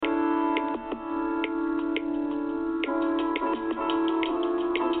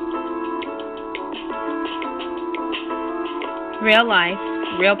Real life,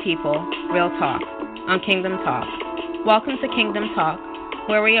 real people, real talk on Kingdom Talk. Welcome to Kingdom Talk,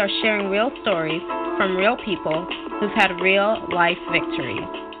 where we are sharing real stories from real people who've had real life victories.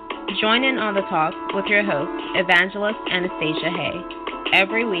 Join in on the talk with your host, Evangelist Anastacia Haye,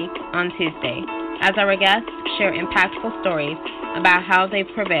 every week on Tuesday, as our guests share impactful stories about how they've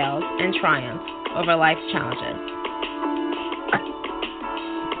prevailed and triumphed over life's challenges.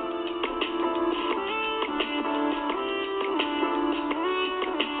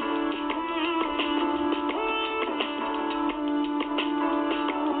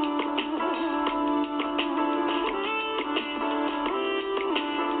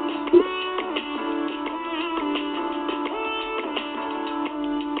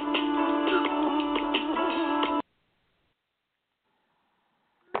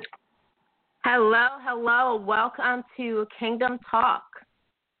 Hello. Welcome to Kingdom Talk.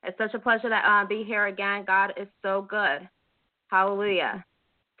 It's such a pleasure to be here again. God is so good. Hallelujah.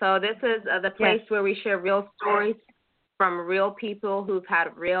 So this is the place where we share real stories from real people who've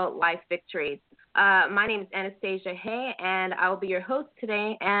had real life victories. My name is Anastacia Haye, and I will be your host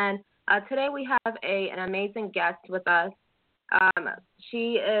today. And today we have an amazing guest with us.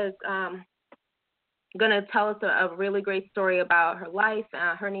 She is going to tell us a really great story about her life.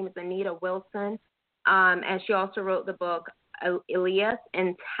 Her name is Anita Wilson, and she also wrote the book Elias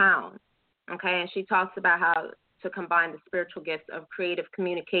in Town. Okay, and she talks about how to combine the spiritual gifts of creative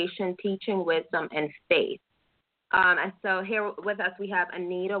communication, teaching, wisdom, and faith. And so here with us we have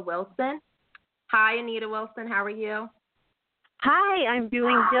Anita Wilson. Hi, Anita Wilson. How are you? Hi, I'm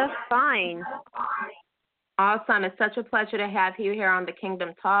doing just fine. Awesome. It's such a pleasure to have you here on the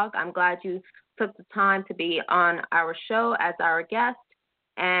Kingdom Talk. I'm glad you took the time to be on our show as our guest,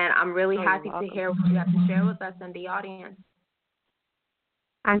 and I'm really happy to hear what you have to share with us and the audience.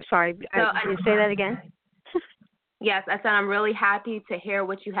 I'm sorry. Can you say that again? Yes, I said I'm really happy to hear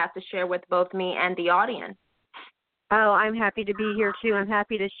what you have to share with both me and the audience. Oh, I'm happy to be here, too. I'm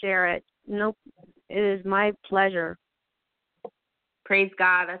happy to share it. Nope, it is my pleasure. Praise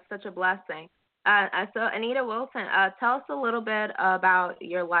God. That's such a blessing. So, Anita Wilson, tell us a little bit about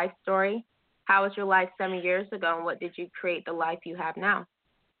your life story. How was your life 7 years ago, and what did you create the life you have now?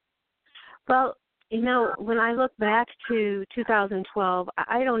 Well, you know, when I look back to 2012,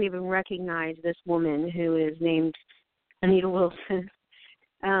 I don't even recognize this woman who is named Anita Wilson.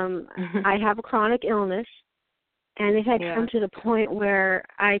 I have a chronic illness, and it had come to the point where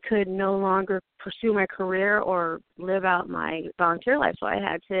I could no longer pursue my career or live out my volunteer life, so I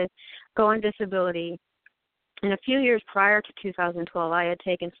had to go on disability. And a few years prior to 2012, I had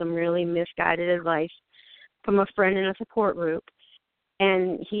taken some really misguided advice from a friend in a support group,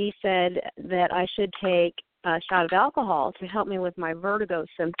 and he said that I should take a shot of alcohol to help me with my vertigo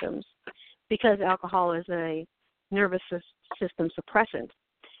symptoms because alcohol is a nervous system suppressant.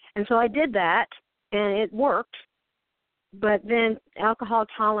 And so I did that, and it worked. But then alcohol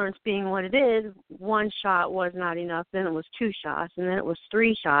tolerance being what it is, one shot was not enough. Then it was 2 shots, and then it was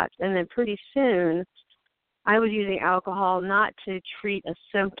 3 shots. And then pretty soon I was using alcohol not to treat a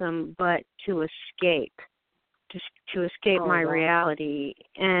symptom, but to escape, to escape my reality.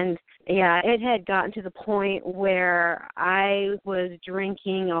 And, it had gotten to the point where I was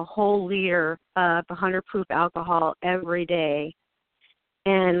drinking a whole liter of 100 proof alcohol every day,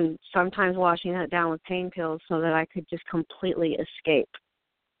 and sometimes washing that down with pain pills so that I could just completely escape.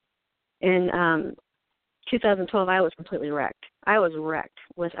 In 2012, I was completely wrecked. I was wrecked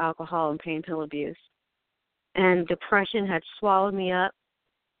with alcohol and pain pill abuse. And depression had swallowed me up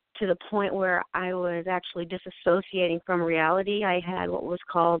to the point where I was actually disassociating from reality. I had what was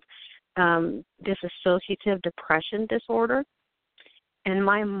called dissociative depression disorder. And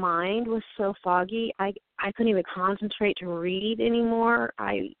my mind was so foggy, I couldn't even concentrate to read anymore.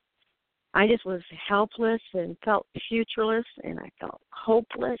 I just was helpless and felt futureless, and I felt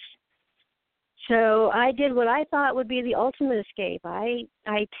hopeless. So I did what I thought would be the ultimate escape. I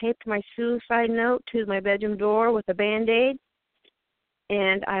taped my suicide note to my bedroom door with a Band-Aid,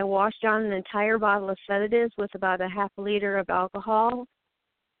 and I washed down an entire bottle of sedatives with about a half a liter of alcohol,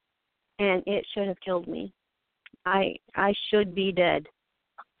 and it should have killed me. I should be dead,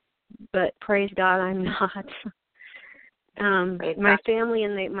 but praise God, I'm not. My family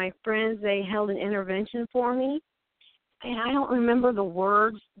and my friends, they held an intervention for me, and I don't remember the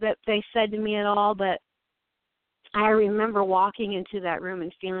words that they said to me at all, but I remember walking into that room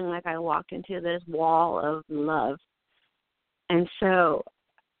and feeling like I walked into this wall of love. And so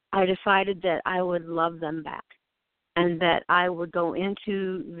I decided that I would love them back and that I would go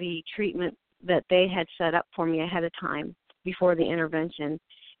into the treatment that they had set up for me ahead of time before the intervention.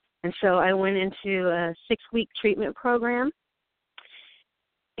 And so I went into a 6-week treatment program,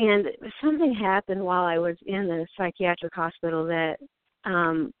 And something happened while I was in the psychiatric hospital that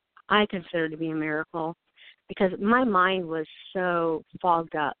I consider to be a miracle, because my mind was so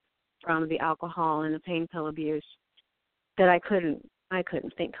fogged up from the alcohol and the pain pill abuse that I couldn't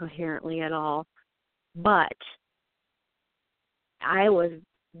think coherently at all. But I was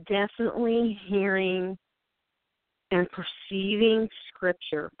definitely hearing and perceiving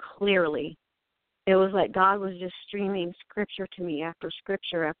Scripture clearly. It was like God was just streaming Scripture to me after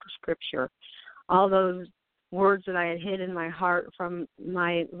Scripture after Scripture. All those words that I had hid in my heart from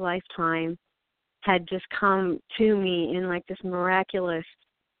my lifetime had just come to me in like this miraculous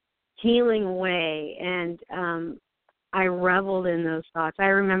healing way, and I reveled in those thoughts. I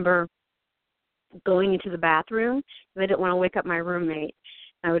remember going into the bathroom because I didn't want to wake up my roommate.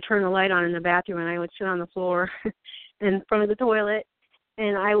 I would turn the light on in the bathroom, and I would sit on the floor in front of the toilet,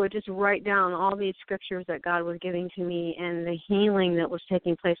 and I would just write down all these scriptures that God was giving to me, and the healing that was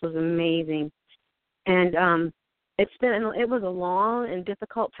taking place was amazing. And it was a long and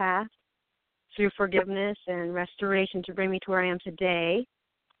difficult path through forgiveness and restoration to bring me to where I am today.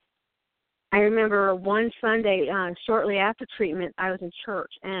 I remember one Sunday, shortly after treatment, I was in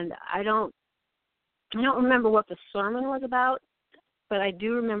church, and I don't remember what the sermon was about, but I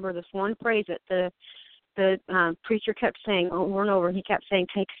do remember this one phrase that the preacher kept saying over and over. He kept saying,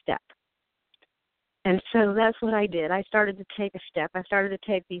 "Take a step." And so that's what I did. I started to take a step. I started to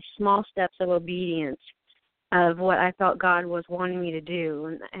take these small steps of obedience of what I felt God was wanting me to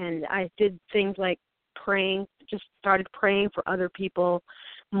do. And I did things like praying, just started praying for other people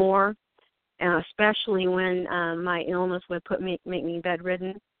more, especially when my illness would make me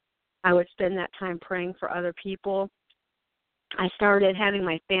bedridden. I would spend that time praying for other people. I started having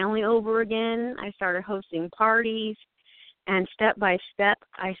my family over again. I started hosting parties. And step by step,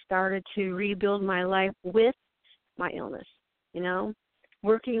 I started to rebuild my life with my illness,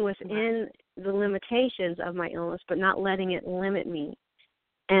 working within the limitations of my illness, but not letting it limit me.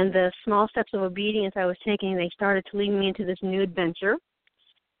 And the small steps of obedience I was taking, they started to lead me into this new adventure.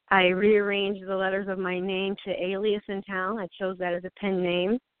 I rearranged the letters of my name to Alias in Town. I chose that as a pen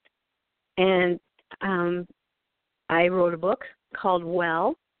name. And I wrote a book called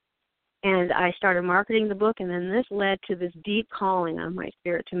Well, and I started marketing the book, and then this led to this deep calling on my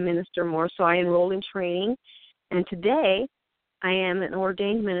spirit to minister more. So I enrolled in training, and today I am an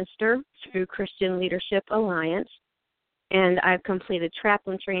ordained minister through Christian Leadership Alliance, and I've completed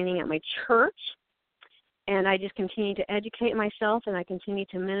chaplain training at my church, and I just continue to educate myself, and I continue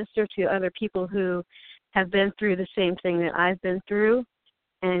to minister to other people who have been through the same thing that I've been through,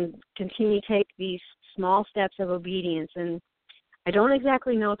 and continue to take these small steps of obedience. And I don't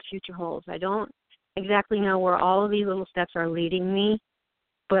exactly know what the future holds. I don't exactly know where all of these little steps are leading me,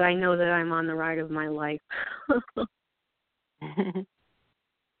 but I know that I'm on the ride of my life.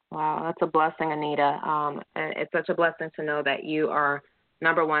 Wow, that's a blessing, Anita. And it's such a blessing to know that you are,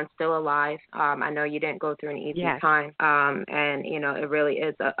 number one, still alive. I know you didn't go through an easy time, and, it really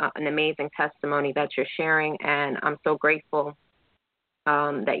is an amazing testimony that you're sharing, and I'm so grateful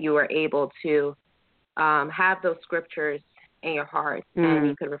that you were able to have those scriptures in your heart, and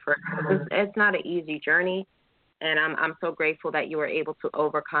you could refer to them. It's not an easy journey, and I'm so grateful that you were able to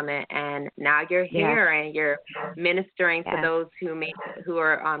overcome it, and now you're here and you're ministering to those who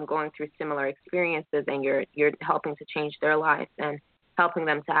are going through similar experiences, and you're helping to change their lives and helping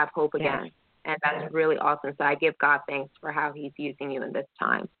them to have hope again. And that's really awesome. So I give God thanks for how He's using you in this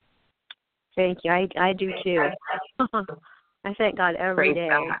time. Thank you. I do too. I thank God every day.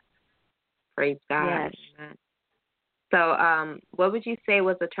 Praise God. Yes. Amen. So what would you say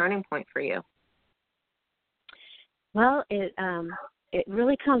was a turning point for you? Well, it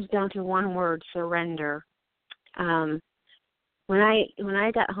really comes down to one word: surrender. When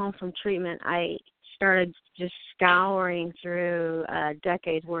I got home from treatment, I started just scouring through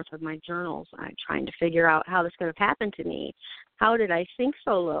decades worth of my journals, trying to figure out how this could have happened to me. How did I sink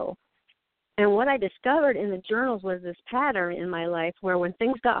so low? And what I discovered in the journals was this pattern in my life where when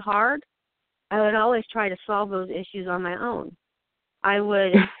things got hard, I would always try to solve those issues on my own. I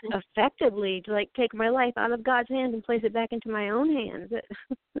would effectively take my life out of God's hands and place it back into my own hands.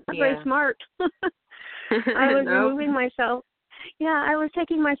 That's very smart. I was removing myself. Yeah, I was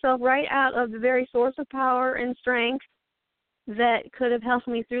taking myself right out of the very source of power and strength that could have helped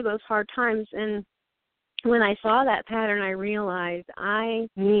me through those hard times. And when I saw that pattern, I realized I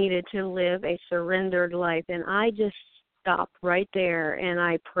needed to live a surrendered life. And I just stopped right there and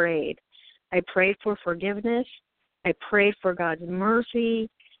I prayed. I prayed for forgiveness. I prayed for God's mercy.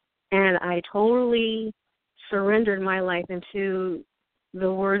 And I totally surrendered my life into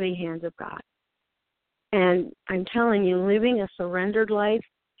the worthy hands of God. And I'm telling you, living a surrendered life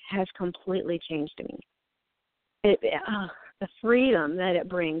has completely changed me. The freedom that it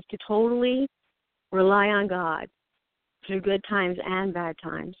brings to totally rely on God through good times and bad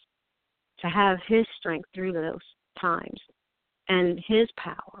times, to have His strength through those times and His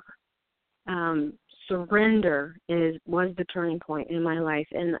power. Surrender was the turning point in my life,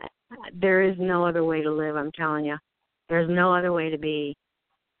 and there is no other way to live, I'm telling you. There's no other way to be.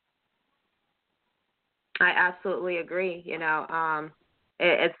 I absolutely agree.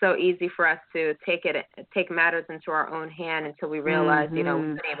 It's so easy for us to take matters into our own hand until we realize, we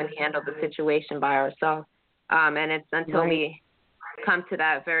couldn't even handle the situation by ourselves. And it's until we come to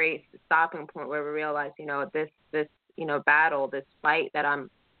that very stopping point where we realize, this battle, this fight that I'm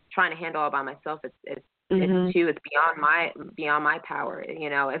trying to handle all by myself, it's beyond my power.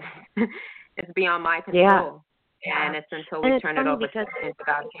 It's beyond my control. Yeah. And it's until we turn it over to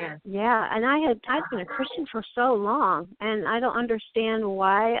God's hands. Yeah, and I've been a Christian for so long, and I don't understand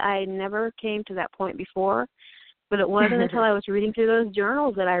why I never came to that point before. But it wasn't until I was reading through those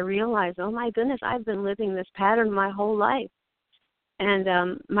journals that I realized, oh my goodness, I've been living this pattern my whole life,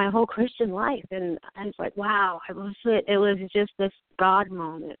 and my whole Christian life. And I was like, wow, it was just this God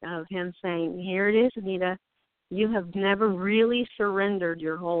moment of Him saying, here it is, Anita, you have never really surrendered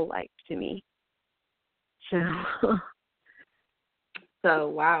your whole life to me. So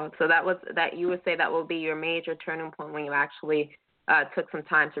wow. So that you would say that will be your major turning point when you actually took some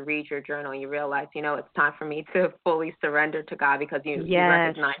time to read your journal. You realize, it's time for me to fully surrender to God because you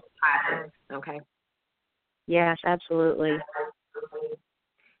recognize patterns. Okay. Yes, absolutely.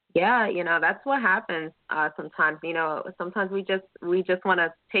 Yeah, that's what happens sometimes. Sometimes we just want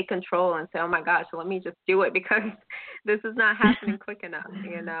to take control and say, oh my gosh, let me just do it because this is not happening quick enough.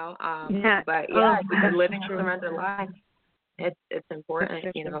 But living a surrender life, it's important.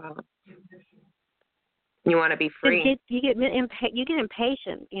 You want to be free. You get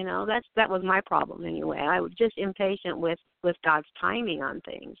impatient. That was my problem anyway. I was just impatient with God's timing on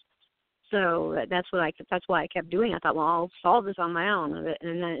things. So that's why I kept doing it. I thought, well, I'll solve this on my own.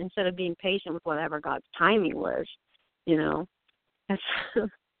 And then instead of being patient with whatever God's timing was, That's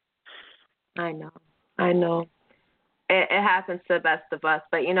I know. It happens to the best of us.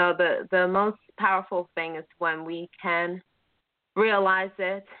 But, the most powerful thing is when we can realize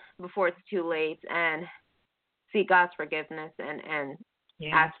it before it's too late and seek God's forgiveness and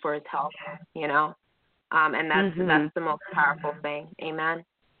ask for His help, And that's the most powerful thing. Amen.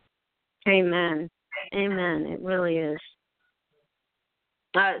 Amen. It really is.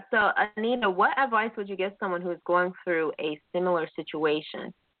 So, Anita, what advice would you give someone who is going through a similar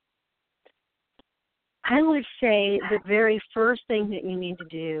situation? I would say the very first thing that you need to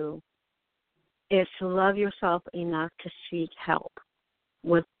do is to love yourself enough to seek help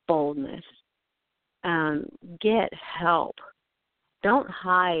with boldness. Get help. Don't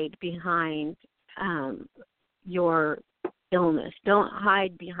hide behind your illness. Don't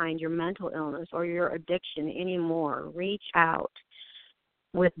hide behind your mental illness or your addiction anymore. Reach out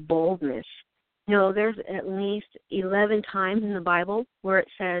with boldness. There's at least 11 times in the Bible where it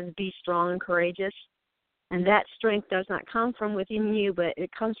says, be strong and courageous. And that strength does not come from within you, but it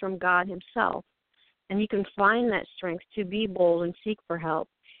comes from God Himself. And you can find that strength to be bold and seek for help.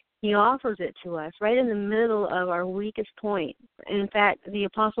 He offers it to us right in the middle of our weakest point. In fact, the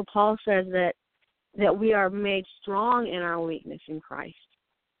Apostle Paul says that we are made strong in our weakness in Christ.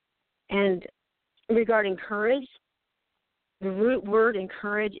 And regarding courage, the root word in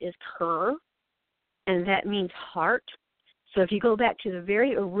courage is cur, and that means heart. So if you go back to the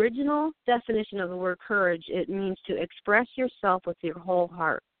very original definition of the word courage, it means to express yourself with your whole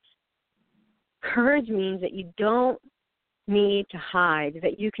heart. Courage means that you don't need to hide,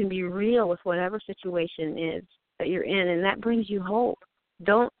 that you can be real with whatever situation is that you're in, and that brings you hope.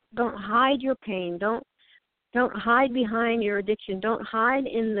 Don't hide your pain. Don't hide behind your addiction. Don't hide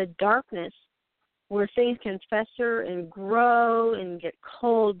in the darkness where things can fester and grow and get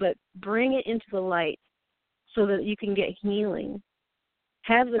cold, but bring it into the light so that you can get healing.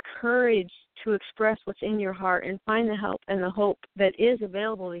 Have the courage to express what's in your heart and find the help and the hope that is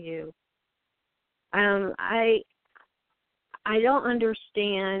available to you. I don't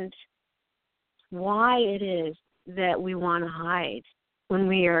understand why it is that we want to hide when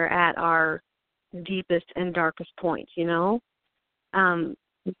we are at our deepest and darkest points, It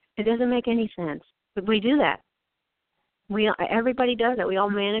doesn't make any sense. But we do that. Everybody does that. We all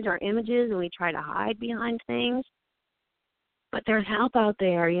manage our images and we try to hide behind things. But there's help out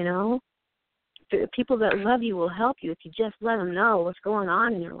there, The people that love you will help you if you just let them know what's going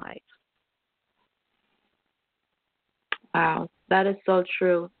on in your life. Wow, that is so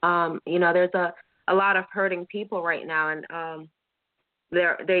true. There's a lot of hurting people right now, and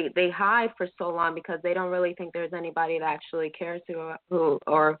they hide for so long because they don't really think there's anybody that actually cares who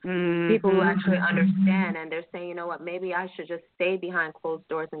or people who actually understand, and they're saying, you know what, maybe I should just stay behind closed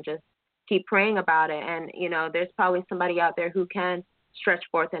doors and just keep praying about it. And you know, there's probably somebody out there who can stretch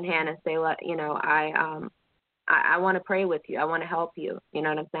forth a hand and say, you know, I want to pray with you. I want to help you. You know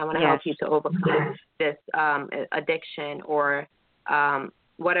what I'm saying? I want to help you to overcome this addiction or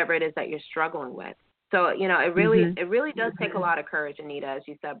whatever it is that you're struggling with. So, you know, it really does take a lot of courage, Anita, as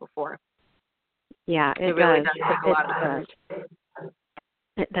you said before. Yeah, it really does take a lot of courage.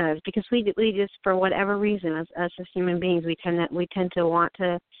 It does, because we just, for whatever reason, as human beings, we tend to want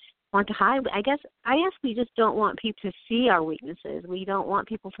to hide. I guess we just don't want people to see our weaknesses. We don't want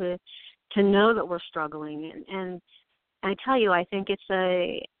people to know that we're struggling. And I tell you, I think it's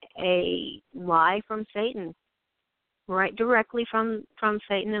a lie from Satan. Right, directly from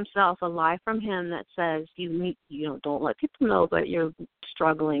Satan himself, a lie from him that says don't let people know that you're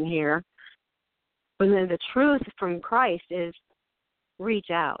struggling here. But then the truth from Christ is, reach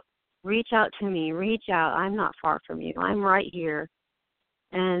out to me, reach out. I'm not far from you. I'm right here.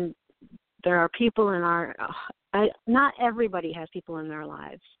 And there are people in not everybody has people in their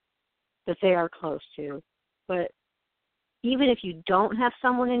lives that they are close to, but even if you don't have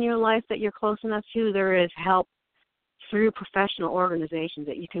someone in your life that you're close enough to, there is help through professional organizations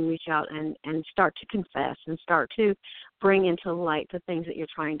that you can reach out and start to confess and start to bring into light the things that you're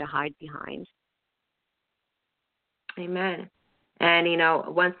trying to hide behind. Amen. And, you know,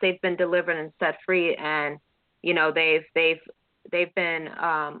 once they've been delivered and set free and, you know, they've been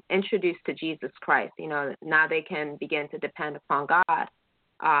introduced to Jesus Christ, you know, now they can begin to depend upon God.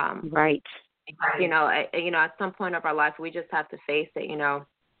 Right. You know, at some point of our life, we just have to face it, you know,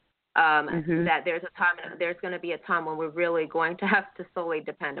 that there's going to be a time when we're really going to have to solely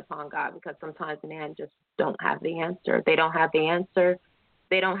depend upon God, because sometimes man just don't have the answer. They don't have the answer.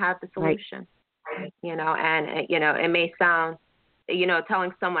 They don't have the solution. Right. You know, and you know, it may sound, you know,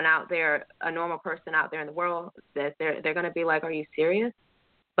 telling someone out there, a normal person out there in the world, that they're going to be like, "Are you serious?"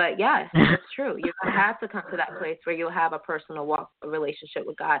 But yes, it's true. You're going to have to come to that place where you'll have a personal relationship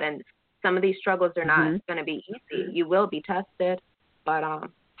with God, and some of these struggles are not going to be easy. You will be tested, but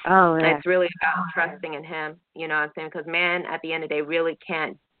it's really about trusting in Him, you know what I'm saying? Because man, at the end of the day, really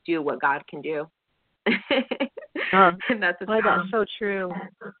can't do what God can do. That's so true.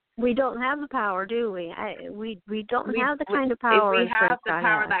 We don't have the power, do we? We don't have the kind of power. We have the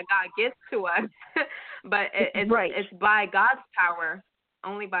power that God gives to us, but it's by God's power,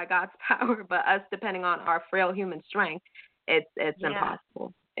 only by God's power. But us depending on our frail human strength, it's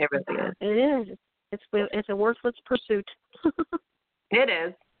impossible. It really is. It is. It's a worthless pursuit. It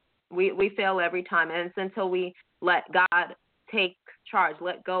is. We fail every time, and it's until we let God take charge,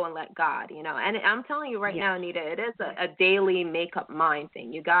 let go and let God, you know. And I'm telling you right now, Anita, it is a daily make-up mind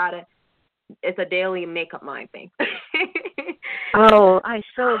thing. It's a daily make-up mind thing. I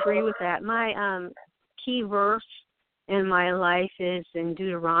so agree with that. My key verse in my life is in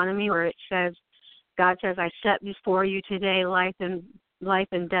Deuteronomy, where it says, God says, I set before you today life and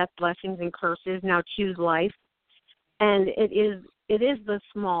death, blessings and curses. Now choose life. And it is the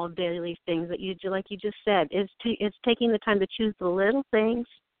small daily things that you do, like you just said. It's taking the time to choose the little things,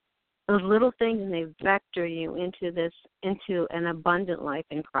 those little things, and they vector you into an abundant life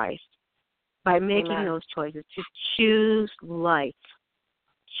in Christ by making those choices to choose life.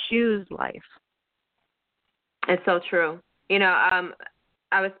 Choose life. It's so true. You know,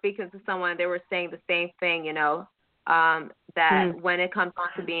 I was speaking to someone. They were saying the same thing. You know, that when it comes on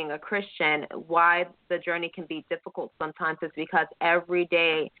to being a Christian, why the journey can be difficult sometimes is because every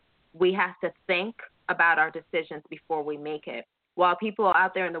day we have to think about our decisions before we make it. While people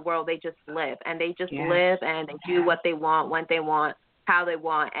out there in the world, they just live, and they just live, and they do what they want, when they want, how they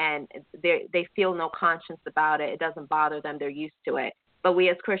want, and they feel no conscience about it. It doesn't bother them. They're used to it. But we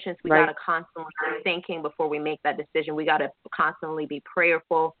as Christians, we got to constantly be thinking before we make that decision. We got to constantly be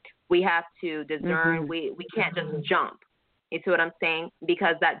prayerful. We have to discern. We can't just jump. You see what I'm saying?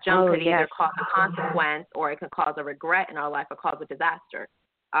 Because that jump could either cause a consequence, or it can cause a regret in our life, or cause a disaster.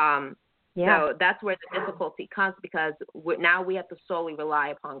 So that's where the difficulty comes, because now we have to solely rely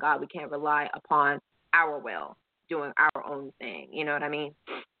upon God. We can't rely upon our will, doing our own thing. You know what I mean?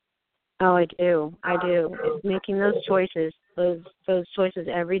 Oh, I do. It's making those choices, those choices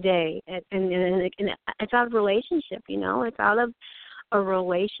every day, and it's out of relationship. You know, it's out of a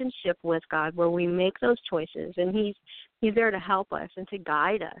relationship with God where we make those choices, and He's there to help us and to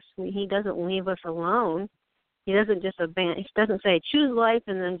guide us. He doesn't leave us alone. He doesn't just abandon. He doesn't say choose life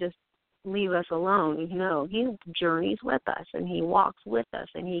and then just leave us alone. No, He journeys with us, and He walks with us,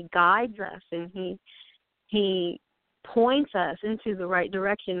 and He guides us, and He points us into the right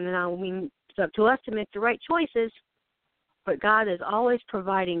direction. Now, it's up to us to make the right choices, but God is always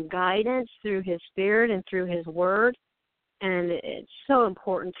providing guidance through His Spirit and through His Word, and it's so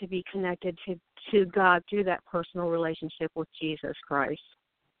important to be connected to God through that personal relationship with Jesus Christ.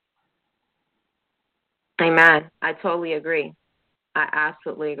 Amen. I totally agree. I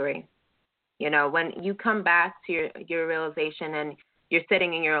absolutely agree. You know, when you come back to your realization and you're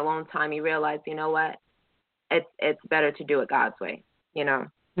sitting in your alone time, you realize, you know what, it's better to do it God's way, you know.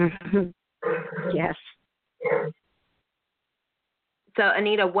 Yes. So,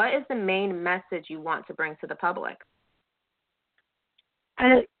 Anita, what is the main message you want to bring to the public?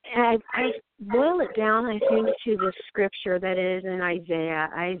 I boil it down, I think, to the scripture that is in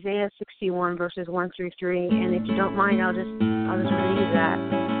Isaiah 61, verses 1 through 3. And if you don't mind, I'll just read that.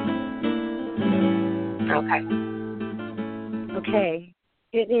 Okay.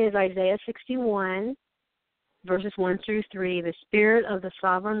 It is Isaiah 61, verses 1 through 3. The Spirit of the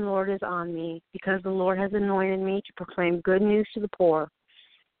Sovereign Lord is on me, because the Lord has anointed me to proclaim good news to the poor.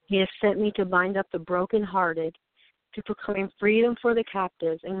 He has sent me to bind up the brokenhearted, to proclaim freedom for the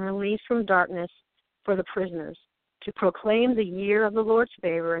captives and release from darkness for the prisoners, to proclaim the year of the Lord's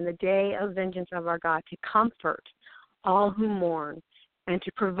favor and the day of vengeance of our God, to comfort all who mourn, and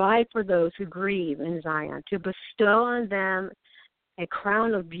to provide for those who grieve in Zion, to bestow on them a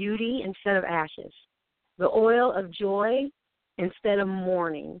crown of beauty instead of ashes, the oil of joy instead of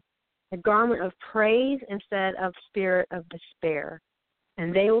mourning, a garment of praise instead of spirit of despair.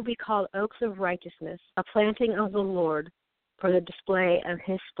 And they will be called oaks of righteousness, a planting of the Lord for the display of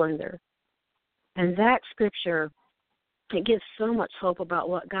His splendor. And that scripture, it gives so much hope about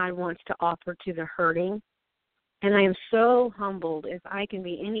what God wants to offer to the hurting. And I am so humbled if I can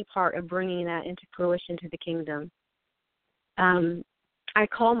be any part of bringing that into fruition to the kingdom. I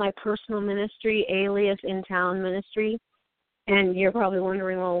call my personal ministry Alias in Town Ministry. And you're probably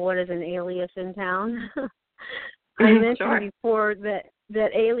wondering, well, what is an alias in town? I mentioned before that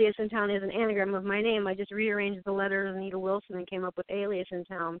Alias in Town is an anagram of my name. I just rearranged the letters Anita Wilson and came up with Alias in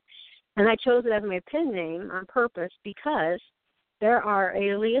Town. And I chose it as my pen name on purpose because there are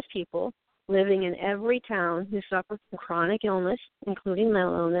alias people living in every town who suffer from chronic illness, including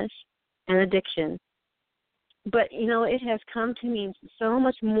mental illness and addiction. But, you know, it has come to mean so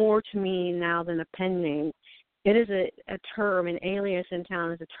much more to me now than a pen name. It is a term, an alias in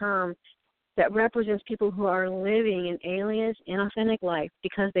town is a term that represents people who are living an alias, inauthentic life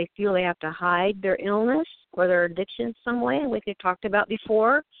because they feel they have to hide their illness or their addiction some way, like we talked about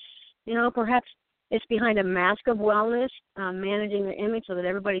before. You know, perhaps it's behind a mask of wellness, managing their image so that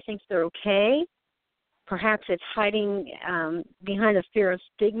everybody thinks they're okay. Perhaps it's hiding behind a fear of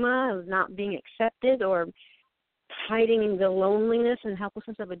stigma, of not being accepted, or hiding the loneliness and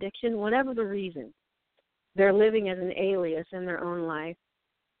helplessness of addiction. Whatever the reason, they're living as an alias in their own life.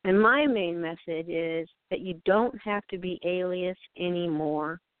 And my main message is that you don't have to be alias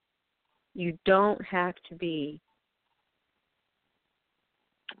anymore. You don't have to be.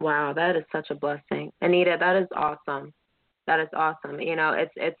 Wow, that is such a blessing. Anita, that is awesome. That is awesome. You know,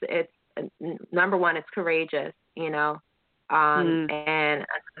 it's number one, it's courageous, you know. And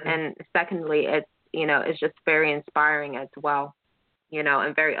secondly, it's, you know, it's just very inspiring as well, you know,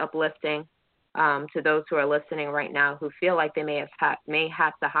 and very uplifting. To those who are listening right now who feel like they may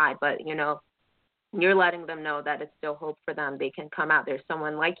have to hide, but, you know, you're letting them know that it's still hope for them. They can come out. There's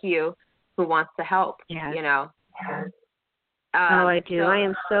someone like you who wants to help, you know. I do. I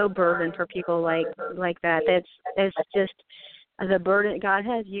am so burdened for people like that. It's just the burden. God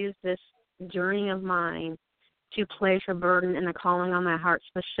has used this journey of mine to place a burden and a calling on my heart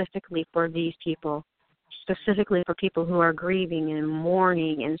specifically for these people. Specifically for people who are grieving and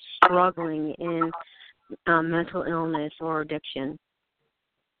mourning and struggling in mental illness or addiction.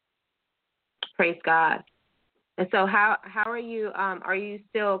 Praise God. And so how are you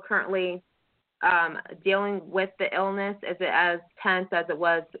still currently dealing with the illness? Is it as tense as it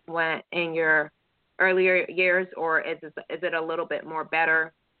was when in your earlier years, or is it a little bit more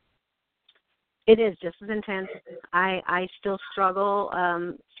better? It is just as intense. I still struggle.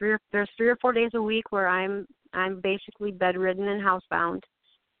 There's 3 or 4 days a week where I'm basically bedridden and housebound,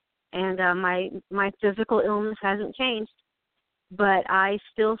 and my physical illness hasn't changed, but I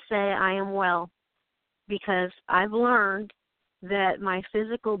still say I am well because I've learned that my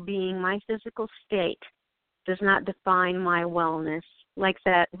physical being, my physical state, does not define my wellness. Like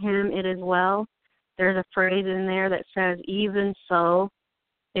that hymn, "It Is Well," there's a phrase in there that says, "Even so,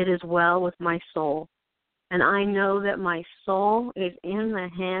 it is well with my soul." And I know that my soul is in the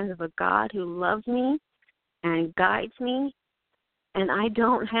hands of a God who loves me and guides me, and I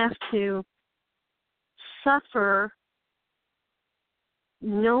don't have to suffer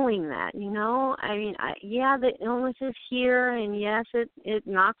knowing that, I mean, the illness is here, and yes, it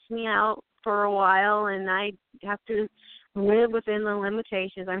knocks me out for a while, and I have to live within the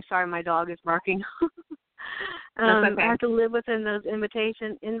limitations. I'm sorry, my dog is barking. That's okay. I have to live within those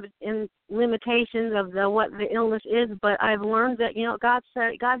limitations of what the illness is. But I've learned that God's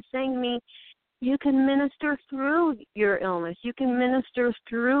saying to me, you can minister through your illness. You can minister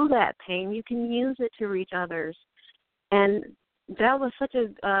through that pain. You can use it to reach others. And that was such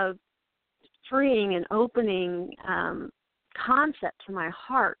a freeing and opening concept to my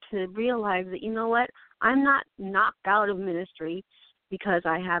heart, to realize that, you know what, I'm not knocked out of ministry because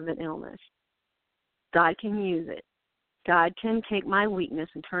I have an illness. God can use it. God can take my weakness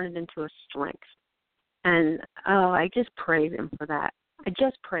and turn it into a strength. And, I just praise him for that. I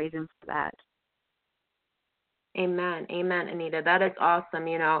just praise him for that. Amen. Amen, Anita. That is awesome.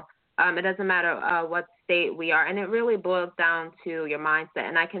 It doesn't matter what state we are, and it really boils down to your mindset.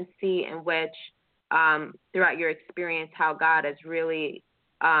 And I can see in which, throughout your experience, how God has really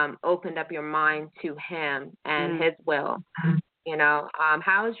opened up your mind to him and his will.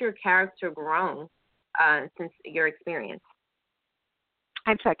 How has your character grown since your experience?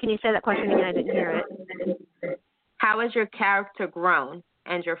 I'm sorry, can you say that question again? I didn't hear it. How has your character grown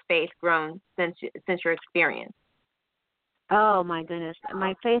and your faith grown since your experience? Oh, my goodness.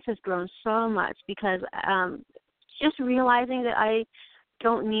 My faith has grown so much because just realizing that I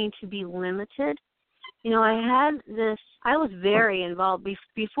don't need to be limited. I was very involved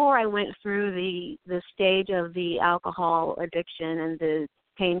before I went through the stage of the alcohol addiction and the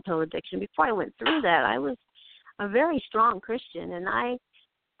pain pill addiction. Before I went through that, I was a very strong Christian, and I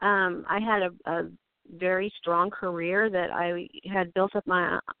had a very strong career that I had built up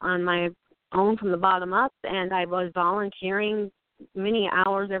on my own from the bottom up, and I was volunteering many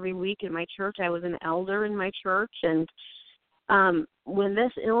hours every week in my church. I was an elder in my church, and when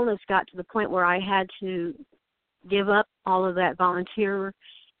this illness got to the point where I had to give up all of that volunteer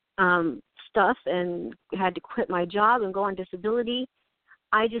stuff and had to quit my job and go on disability,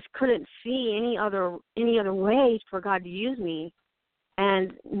 I just couldn't see any other way for God to use me.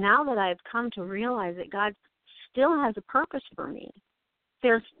 And now that I've come to realize that God still has a purpose for me,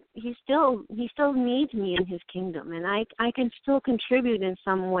 He still needs me in his kingdom, and I can still contribute in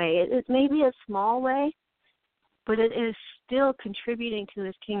some way. It may be a small way, but it is still contributing to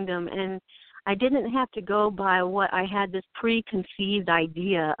his kingdom. And I didn't have to go by what I had, this preconceived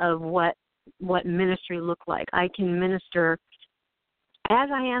idea of what ministry looked like. I can minister as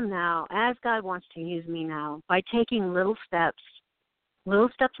I am now, as God wants to use me now, by taking little steps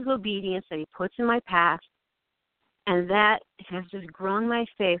of obedience that he puts in my path. And that has just grown my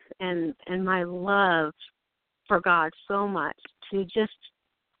faith and my love for God so much, to just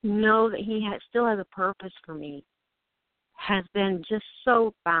know that he still has a purpose for me, has been just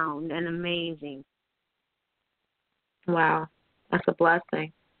so found and amazing. Wow. That's a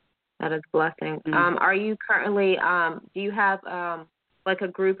blessing. That is a blessing. Mm-hmm. Are you currently, do you have like a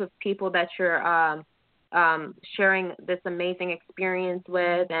group of people that you're sharing this amazing experience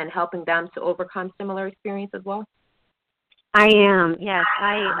with and helping them to overcome similar experience as well? I am, yes.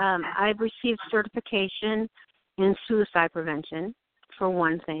 I've received certification in suicide prevention, for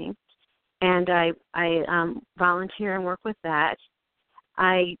one thing, and I volunteer and work with that.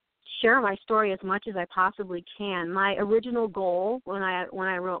 I share my story as much as I possibly can. My original goal when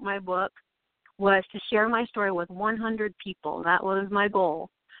I wrote my book was to share my story with 100 people. That was my goal.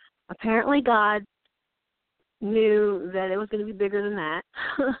 Apparently God knew that it was going to be bigger than that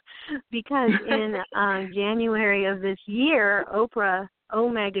because in January of this year, O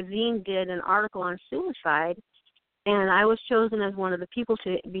Magazine did an article on suicide, and I was chosen as one of the people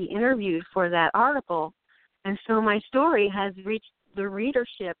to be interviewed for that article. And so my story has reached the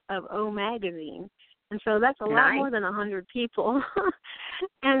readership of O Magazine, and so that's a lot more than 100 people.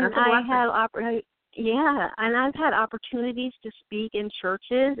 And I have and I've had opportunities to speak in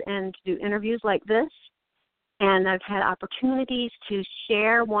churches and to do interviews like this. And I've had opportunities to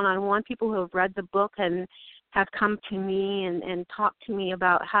share one-on-one, people who have read the book and have come to me and talked to me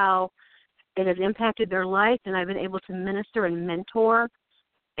about how it has impacted their life, and I've been able to minister and mentor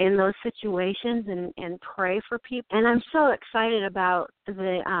in those situations and pray for people. And I'm so excited about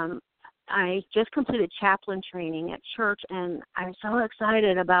I just completed chaplain training at church, and I'm so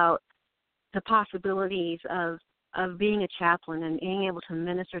excited about the possibilities of being a chaplain and being able to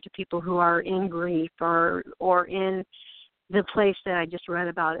minister to people who are in grief or in the place that I just read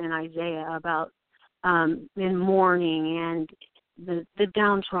about in Isaiah, about in mourning and the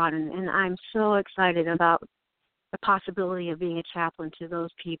downtrodden. And I'm so excited about the possibility of being a chaplain to those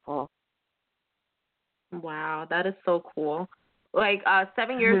people. Wow, that is so cool. like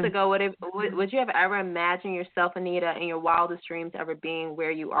 7 years ago, would you have ever imagined yourself, Anita, in your wildest dreams ever being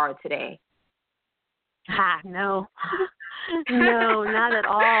where you are today? No. No, not at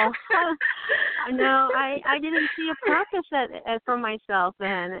all. No, I didn't see a purpose for myself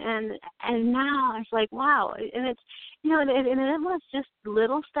then, and now it's like, wow, and it's, and it was just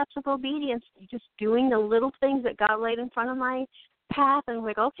little steps of obedience, just doing the little things that God laid in front of my path, and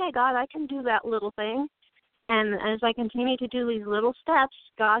like, okay, God, I can do that little thing. And as I continue to do these little steps,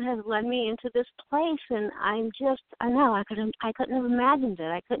 God has led me into this place, and I know I couldn't have imagined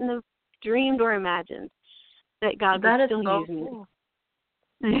it. I couldn't have dreamed or imagined that God would still use me. Cool.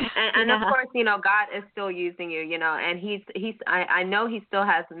 And of course, God is still using you, and I know He still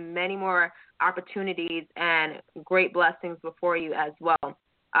has many more opportunities and great blessings before you as well.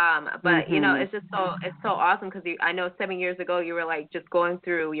 But it's just so awesome because I know 7 years ago you were like just going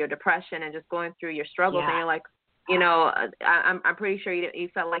through your depression and just going through your struggles, and you're like, I'm pretty sure you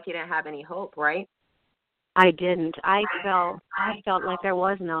felt like you didn't have any hope, right? I didn't. I felt like there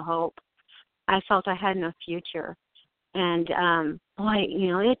was no hope. I felt I had no future, and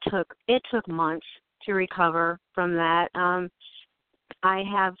it took months to recover from that. I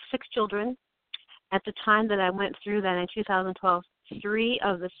have 6 children. At the time that I went through that in 2012, 3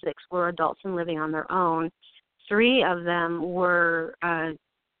 of the 6 were adults and living on their own. 3 of them were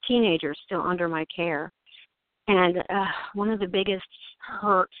teenagers still under my care. And one of the biggest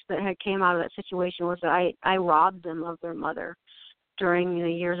hurts that had came out of that situation was that I robbed them of their mother during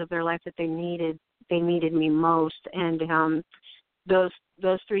the years of their life that they needed me most. And those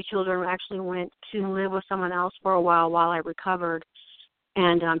 3 children actually went to live with someone else for a while I recovered.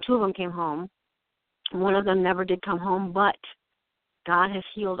 And 2 of them came home. One of them never did come home, but God has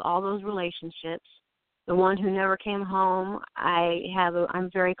healed all those relationships. The one who never came home, I'm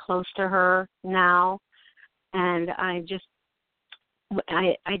very close to her now, and I just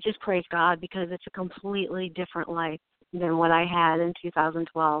praise God because it's a completely different life than what I had in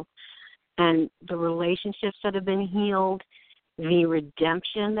 2012. And the relationships that have been healed, the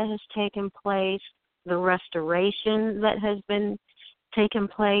redemption that has taken place, the restoration that has been taken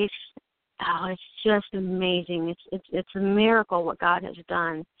place, it's just amazing. It's a miracle what God has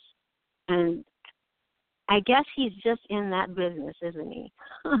done. And I guess He's just in that business, isn't He?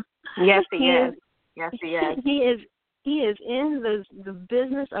 Yes, He is. Yes, He is. He is in the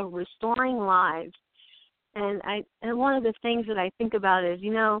business of restoring lives. And one of the things that I think about is,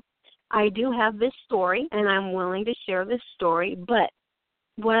 I do have this story, and I'm willing to share this story, but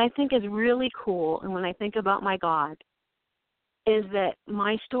what I think is really cool, and when I think about my God, is that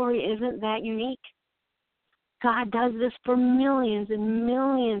my story isn't that unique. God does this for millions and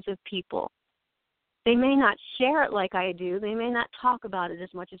millions of people. They may not share it like I do. They may not talk about it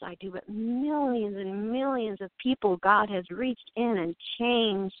as much as I do, but millions and millions of people God has reached in and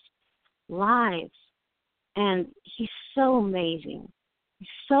changed lives. And He's so amazing. He's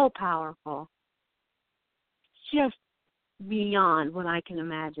so powerful. Just beyond what I can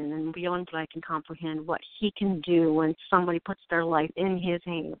imagine and beyond what I can comprehend, what He can do when somebody puts their life in His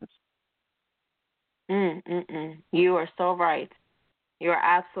hands. You are so right. You're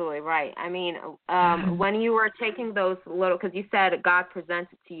absolutely right. I mean, when you were taking those little, because you said God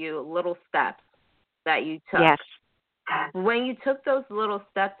presented to you little steps that you took. Yes. When you took those little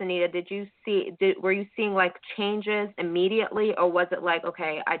steps, Anita, were you seeing like changes immediately, or was it like,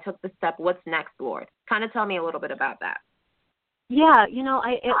 okay, I took the step, what's next, Lord? Kind of tell me a little bit about that. Yeah,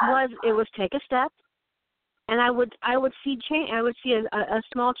 it was take a step, and I would see change. I would see a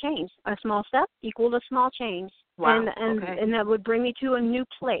small change. A small step equaled a small change. Wow. And that would bring me to a new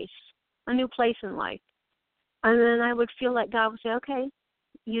place in life. And then I would feel like God would say, okay,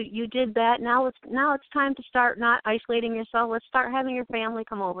 you did that. Now it's time to start not isolating yourself. Let's start having your family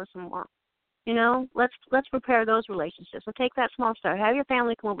come over some more. Let's prepare those relationships. So take that small step. Have your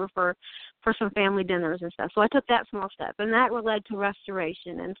family come over for some family dinners and stuff. So I took that small step, and that led to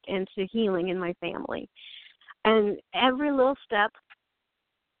restoration and to healing in my family. And every little step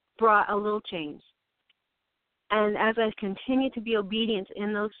brought a little change. And as I continue to be obedient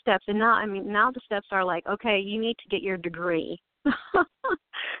in those steps, and now the steps are like, okay, you need to get your degree.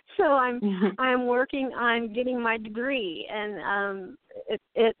 So I'm working on getting my degree, and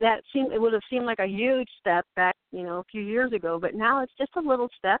it would have seemed like a huge step back, a few years ago, but now it's just a little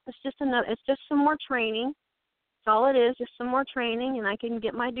step. It's just some more training. That's all it is, just some more training, and I can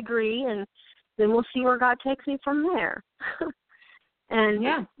get my degree, and then we'll see where God takes me from there.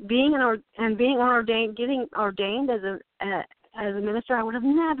 And getting ordained as a minister, I would have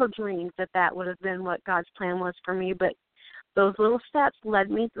never dreamed that would have been what God's plan was for me. But those little steps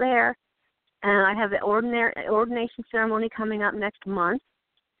led me there, And I have the ordination ceremony coming up next month.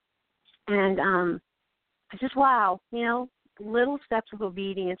 And just, wow, little steps of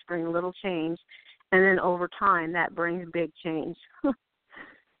obedience bring little change. And then over time, that brings big change.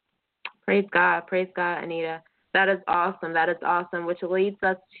 Praise God, Anita. That is awesome. Which leads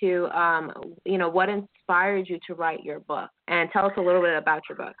us to, what inspired you to write your book? And tell us a little bit about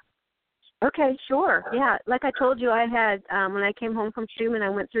your book. Okay, sure. Yeah, like I told you, I had, when I came home from Schumann, I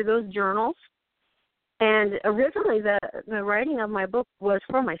went through those journals. And originally, the writing of my book was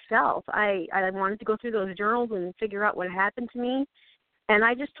for myself. I wanted to go through those journals and figure out what happened to me. And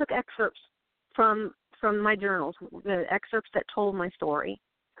I just took excerpts from my journals, the excerpts that told my story.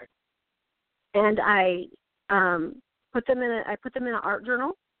 And I put them in an art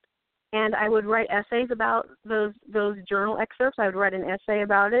journal, and I would write essays about those journal excerpts. I would write an essay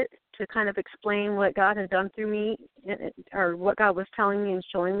about it to kind of explain what God had done through me, or what God was telling me and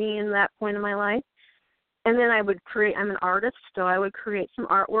showing me in that point in my life. And then I would create, I'm an artist, so I would create some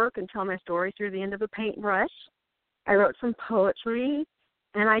artwork and tell my story through the end of a paintbrush. I wrote some poetry,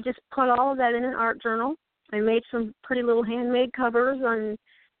 and I just put all of that in an art journal. I made some pretty little handmade covers,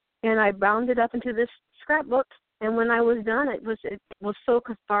 and I bound it up into this scrapbook. And when I was done, it was so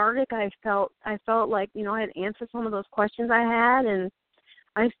cathartic. I felt like, I had answered some of those questions I had, and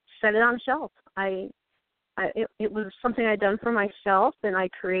I set it on a shelf. It was something I'd done for myself, and I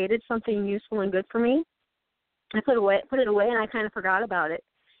created something useful and good for me. I put it away, and I kind of forgot about it.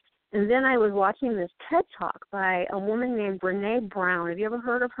 And then I was watching this TED Talk by a woman named Brené Brown. Have you ever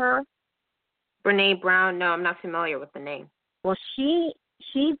heard of her? Brené Brown? No, I'm not familiar with the name. Well, she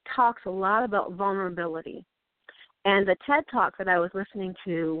talks a lot about vulnerability. And the TED Talk that I was listening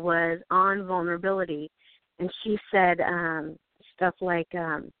to was on vulnerability. And she said stuff like,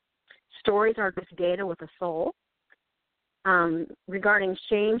 stories are just data with a soul. Regarding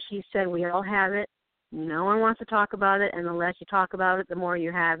shame, she said we all have it. No one wants to talk about it, and the less you talk about it, the more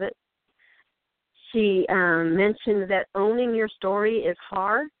you have it. She mentioned that owning your story is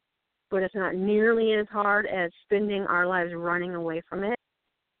hard, but it's not nearly as hard as spending our lives running away from it.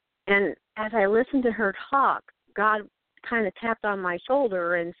 And as I listened to her talk, God kind of tapped on my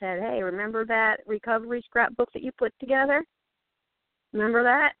shoulder and said, hey, remember that recovery scrapbook that you put together? Remember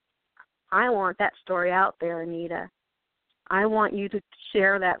that? I want that story out there, Anita. I want you to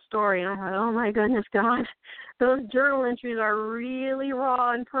share that story. And I thought, oh, my goodness, God, those journal entries are really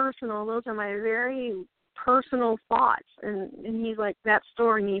raw and personal. Those are my very personal thoughts. And he's like, that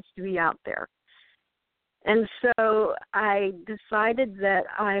story needs to be out there. And so I decided that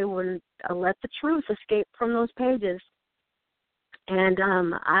I would let the truth escape from those pages. And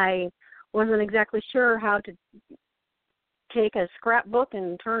I wasn't exactly sure how to take a scrapbook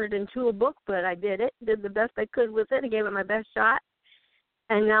and turn it into a book, but I did the best I could with it. I gave it my best shot.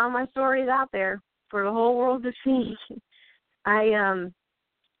 And now my story is out there for the whole world to see. I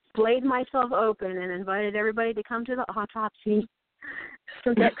laid myself open and invited everybody to come to the autopsy.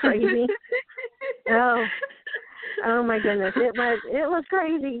 Isn't that crazy? Oh my goodness, it was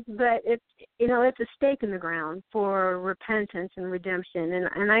crazy, but it's a stake in the ground for repentance and redemption,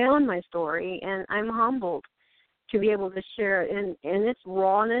 and I own my story, and I'm humbled to be able to share it in its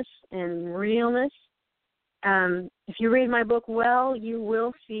rawness and realness. If you read my book well, you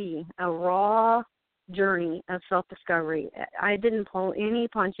will see a raw journey of self-discovery. I didn't pull any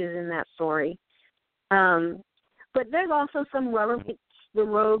punches in that story. But there's also some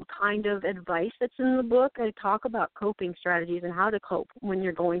rubber-the-road kind of advice that's in the book. I talk about coping strategies and how to cope when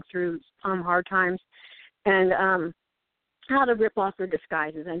you're going through hard times, and how to rip off your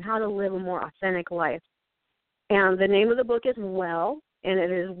disguises and how to live a more authentic life. And the name of the book is Well, and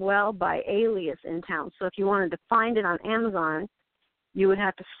it is Well by Alias in Town. So if you wanted to find it on Amazon, you would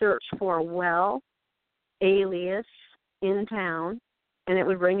have to search for Well, Alias in Town, and it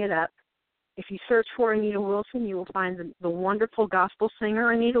would bring it up. If you search for Anita Wilson, you will find the wonderful gospel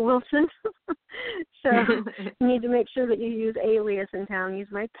singer Anita Wilson. So you need to make sure that you use Alias in Town, use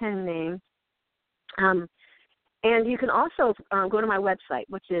my pen name. And you can also go to my website,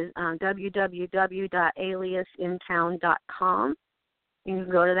 which is www.aliasintown.com. You can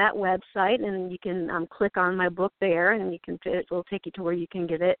go to that website, and you can click on my book there, and it will take you to where you can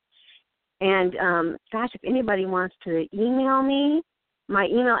get it. And, if anybody wants to email me, my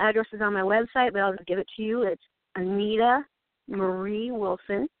email address is on my website, but I'll just give it to you. It's Anita Marie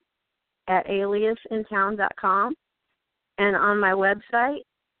Wilson @aliasintown.com. And on my website,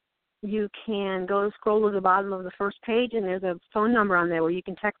 you can scroll to the bottom of the first page, and there's a phone number on there where you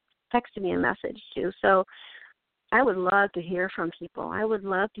can text me a message to. So I would love to hear from people. I would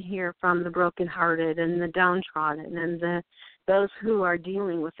love to hear from the brokenhearted and the downtrodden and the those who are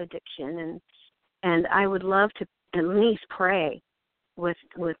dealing with addiction, and I would love to at least pray with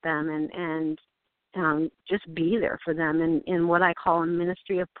them and just be there for them in what I call a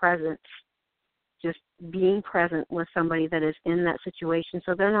ministry of presence, just being present with somebody that is in that situation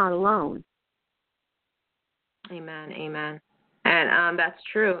so they're not alone. Amen, amen. And that's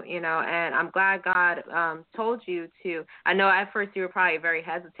true, and I'm glad God told you to. I know at first you were probably very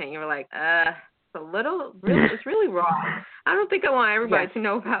hesitant. You were like, it's really wrong. I don't think I want everybody to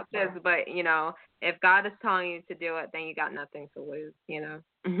know about this, but, if God is telling you to do it, then you got nothing to lose,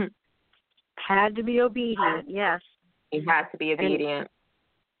 Had to be obedient, yes. You had to be obedient.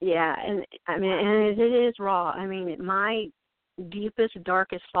 And I mean, and it is raw. I mean, my deepest,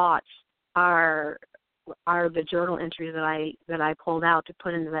 darkest thoughts are the journal entries that I pulled out to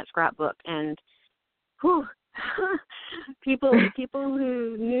put into that scrapbook, and whew, people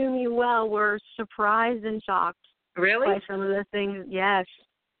who knew me well were surprised and shocked. Really? By some of the things. Yes.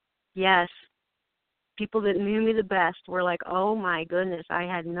 People that knew me the best were like, "Oh my goodness, I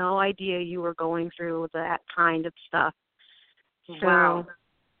had no idea you were going through that kind of stuff." Wow. So,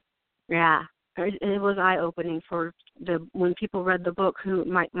 yeah, it was eye-opening when people read the book.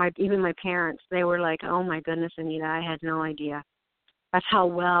 Even my parents, they were like, "Oh my goodness, Anita, I had no idea." That's how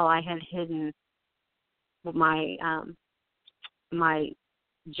well I had hidden my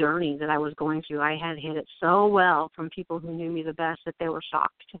journey that I was going through. I had hid it so well from people who knew me the best that they were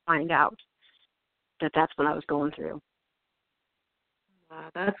shocked to find out that that's what I was going through.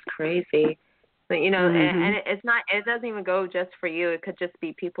 Wow, that's crazy. But, and it's not, it doesn't even go just for you. It could just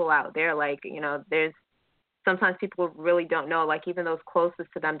be people out there. Like, there's sometimes people really don't know, like even those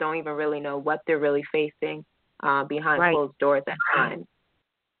closest to them don't even really know what they're really facing behind closed doors at times.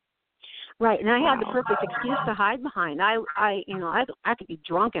 Right, and I had the perfect excuse to hide behind. I could be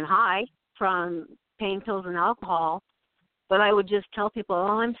drunk and high from pain pills and alcohol, but I would just tell people,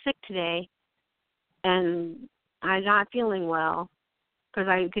 "Oh, I'm sick today, and I'm not feeling well," because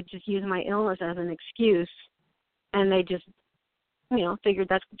I could just use my illness as an excuse, and they just, figured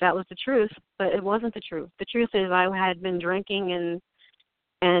that was the truth, but it wasn't the truth. The truth is I had been drinking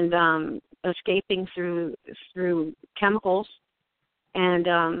and escaping through chemicals,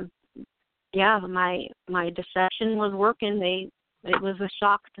 and my deception was working. It was a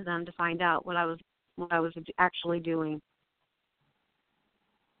shock to them to find out what I was actually doing.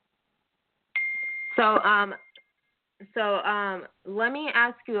 So let me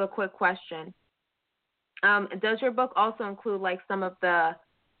ask you a quick question. Does your book also include like some of the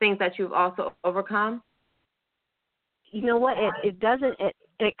things that you've also overcome? You know what? It doesn't.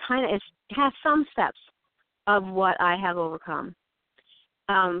 It kind of has some steps of what I have overcome.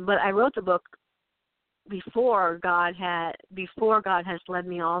 But I wrote the book before God has led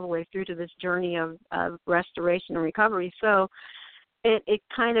me all the way through to this journey of restoration and recovery. So it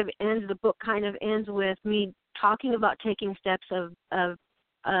kind of ends. The book kind of ends with me talking about taking steps of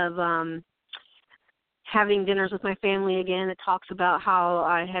having dinners with my family again. It talks about how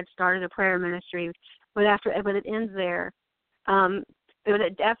I had started a prayer ministry, but it ends there. But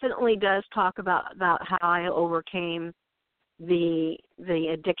it definitely does talk about how I overcame the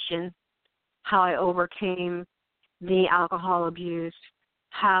addiction, how I overcame the alcohol abuse,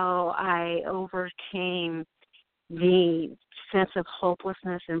 how I overcame the sense of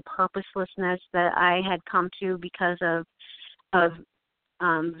hopelessness and purposelessness that I had come to because of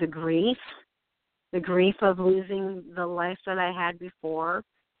the grief of losing the life that I had before.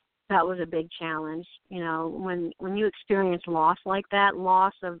 That was a big challenge. When you experience loss like that,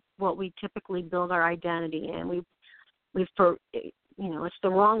 loss of what we typically build our identity in, it's the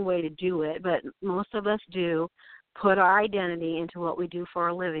wrong way to do it, but most of us do put our identity into what we do for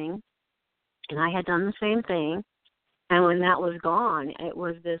a living. And I had done the same thing. And when that was gone, it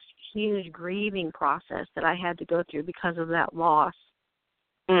was this huge grieving process that I had to go through because of that loss.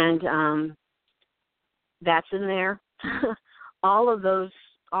 And that's in there. all of those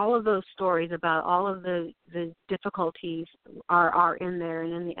stories about all of the difficulties are in there,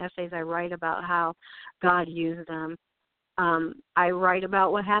 and in the essays I write about how God used them. I write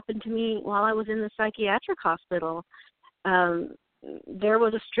about what happened to me while I was in the psychiatric hospital. There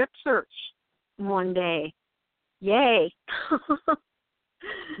was a strip search one day. Yay!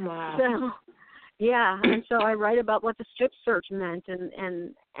 Wow. So I write about what the strip search meant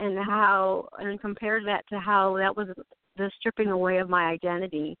and how, and compare that to how that was the stripping away of my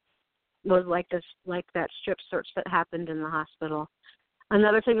identity was like that strip search that happened in the hospital.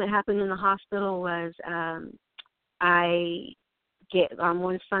 Another thing that happened in the hospital was on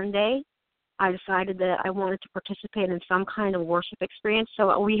one Sunday, I decided that I wanted to participate in some kind of worship experience.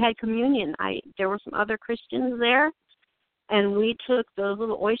 So we had communion. There were some other Christians there, and we took those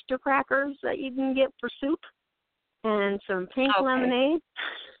little oyster crackers that you can get for soup and some pink lemonade,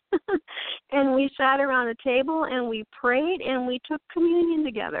 and we sat around a table and we prayed and we took communion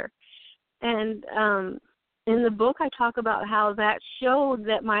together. And in the book, I talk about how that showed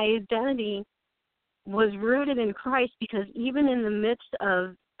that my identity was rooted in Christ, because even in the midst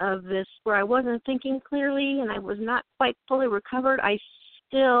of this where I wasn't thinking clearly and I was not quite fully recovered, I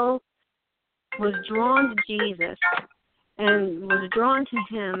still was drawn to Jesus and was drawn to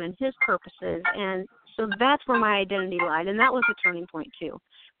him and his purposes. And so that's where my identity lied. And that was the turning point, too,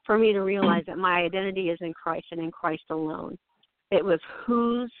 for me to realize that my identity is in Christ and in Christ alone. It was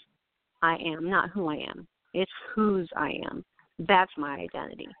whose I am, not who I am. It's whose I am. That's my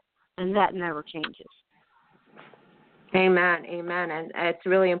identity. And that never changes. Amen. Amen. And it's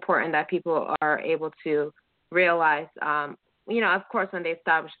really important that people are able to realize, of course, when they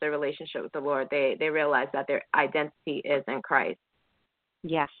establish their relationship with the Lord, they realize that their identity is in Christ.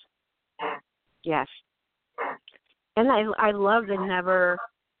 Yes. Yes. And I love the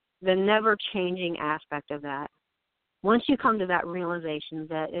never changing aspect of that. Once you come to that realization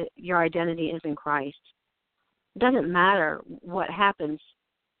that your identity is in Christ, it doesn't matter what happens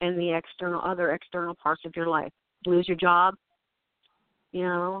in the other external parts of your life. Lose your job,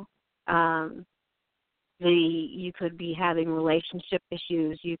 you could be having relationship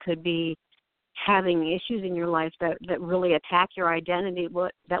issues. You could be having issues in your life that really attack your identity,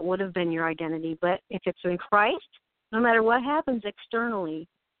 that would have been your identity. But if it's in Christ, no matter what happens externally,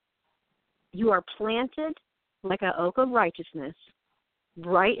 you are planted like an oak of righteousness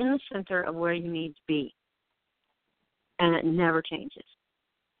right in the center of where you need to be. And it never changes.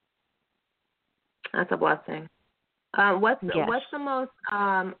 That's a blessing. What's the most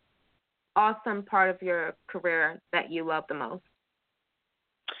awesome part of your career that you love the most?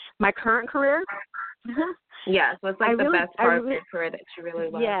 My current career? Yes. What's the best part of your career that you really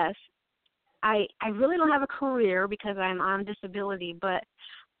love? Yes. I really don't have a career because I'm on disability, but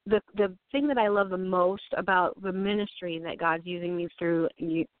the thing that I love the most about the ministry that God's using me through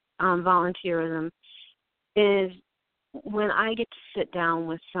volunteerism is when I get to sit down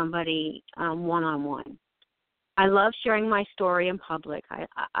with somebody one-on-one. I love sharing my story in public.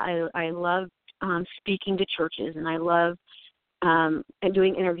 I love speaking to churches, and I love and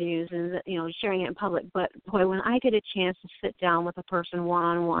doing interviews and sharing it in public. But boy, when I get a chance to sit down with a person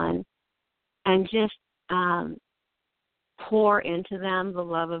one-on-one and just pour into them the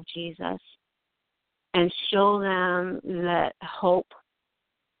love of Jesus and show them that hope,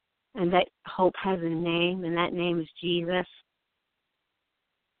 and that hope has a name, and that name is Jesus.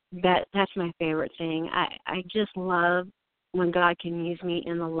 That's my favorite thing. I just love when God can use me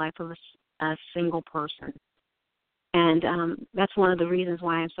in the life of a single person. And that's one of the reasons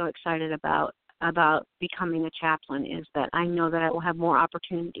why I'm so excited about becoming a chaplain, is that I know that I will have more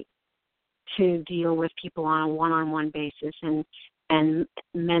opportunity to deal with people on a one-on-one basis and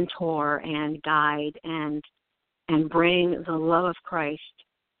mentor and guide and bring the love of Christ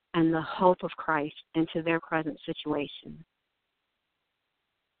and the hope of Christ into their present situation.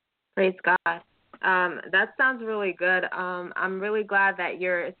 Praise God. That sounds really good. I'm really glad that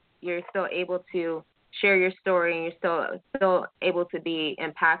you're still able to share your story and you're still able to be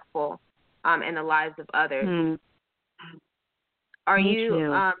impactful in the lives of others. Mm.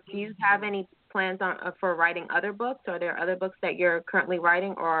 Do you have any plans for writing other books? Are there other books that you're currently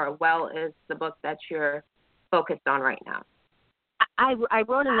writing, or is the book that you're focused on right now? I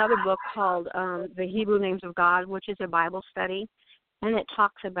wrote another book called The Hebrew Names of God, which is a Bible study, and it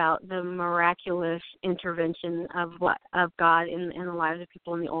talks about the miraculous intervention of God in the lives of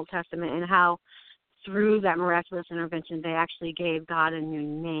people in the Old Testament, and how through that miraculous intervention they actually gave God a new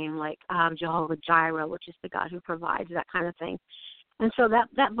name, like Jehovah Jireh, which is the God who provides, that kind of thing. And so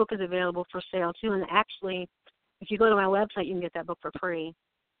that book is available for sale too. And actually, if you go to my website, you can get that book for free.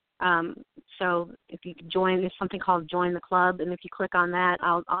 So if you join, there's something called Join the Club, and if you click on that,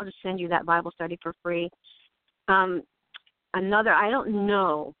 I'll just send you that Bible study for free. I don't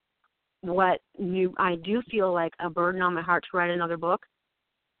know I do feel like a burden on my heart to write another book,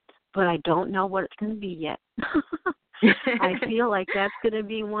 but I don't know what it's going to be yet. I feel like that's going to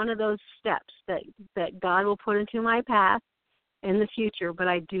be one of those steps that God will put into my path in the future, but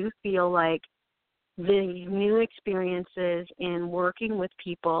I do feel like the new experiences in working with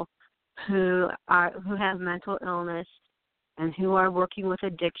people who have mental illness and who are working with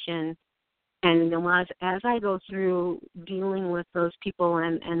addiction, and as I go through dealing with those people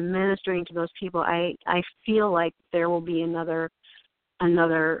and ministering to those people, I feel like there will be another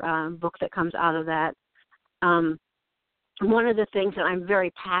book that comes out of that. One of the things that I'm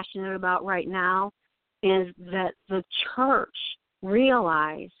very passionate about right now is that the church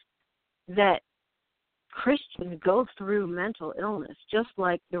realize that Christians go through mental illness just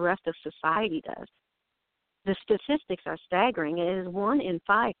like the rest of society does. The statistics are staggering. It is 1 in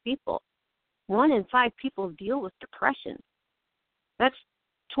 5 people. 1 in 5 people deal with depression. That's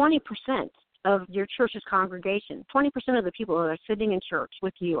 20% of your church's congregation. 20% of the people that are sitting in church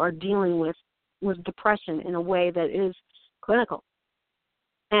with you are dealing with depression in a way that is clinical.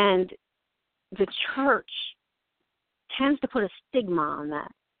 And the church tends to put a stigma on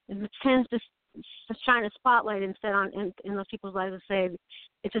that. And it tends to shine a spotlight instead on in those people's lives and say,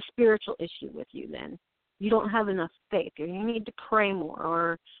 it's a spiritual issue with you then. You don't have enough faith, or you need to pray more,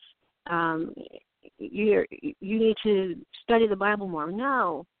 or you need to study the Bible more.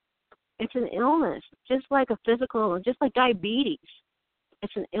 No, it's an illness, just like a physical, just like diabetes.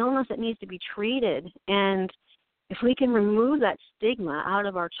 It's an illness that needs to be treated. And if we can remove that stigma out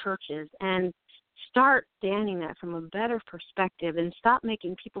of our churches and start standing that from a better perspective and stop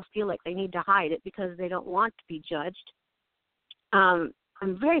making people feel like they need to hide it because they don't want to be judged,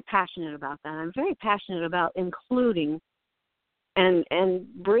 I'm very passionate about that. I'm very passionate about including and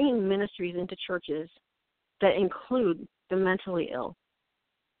bringing ministries into churches that include the mentally ill.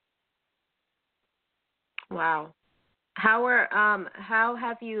 Wow. How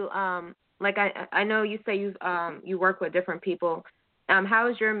have you like I know you say you work with different people. How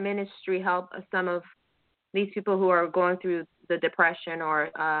has your ministry helped some of these people who are going through the depression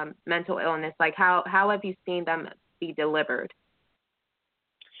or mental illness? Like how have you seen them be delivered?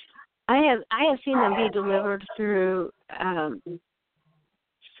 I have seen them be delivered through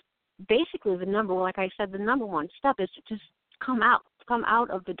basically the number one step is to just come out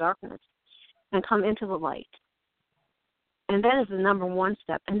of the darkness and come into the light. And that is the number one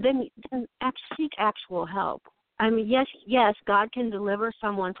step. And then seek actual help. I mean, yes, God can deliver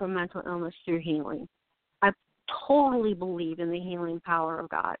someone from mental illness through healing. I totally believe in the healing power of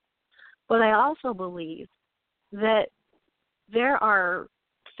God. But I also believe that there are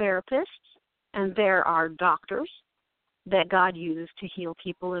therapists and there are doctors that God uses to heal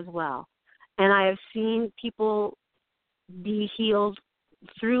people as well. And I have seen people be healed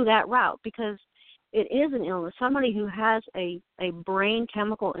through that route because it is an illness. Somebody who has a brain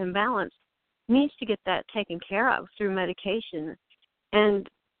chemical imbalance needs to get that taken care of through medication. And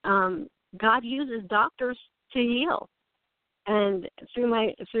God uses doctors to heal. And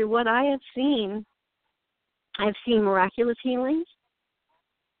through what I have seen, I've seen miraculous healings.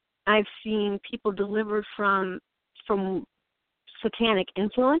 I've seen people delivered from satanic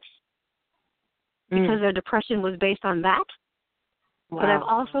influence because their depression was based on that. Wow. But I've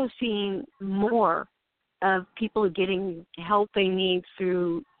also seen more of people getting help they need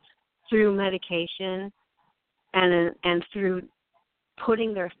through medication and through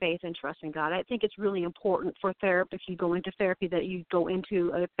putting their faith and trust in God. I think it's really important for therapists, if you go into therapy, that you go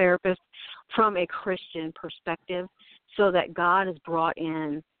into a therapist from a Christian perspective so that God is brought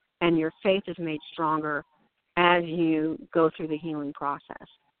in and your faith is made stronger as you go through the healing process.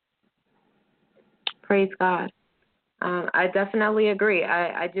 Praise God. I definitely agree.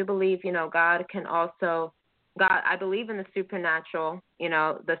 I do believe, God can also, I believe in the supernatural,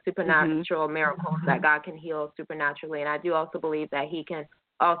 the supernatural miracles that God can heal supernaturally. And I do also believe that he can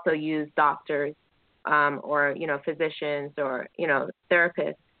also use doctors or, physicians or,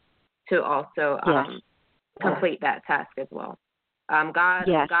 therapists to also complete that task as well. God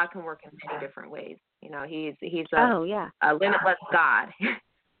can work in many different ways. He's a limitless God.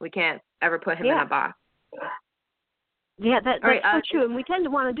 We can't ever put him in a box. Yeah, that's so true, and we tend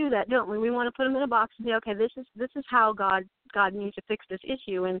to want to do that, don't we? We want to put them in a box and say, okay, this is how God needs to fix this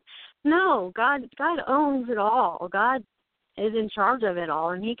issue. And no, God owns it all. God is in charge of it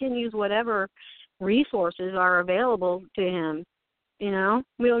all, and he can use whatever resources are available to him. We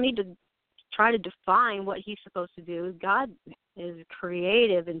don't need to try to define what he's supposed to do. God is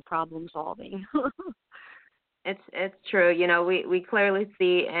creative in problem solving. It's true. We clearly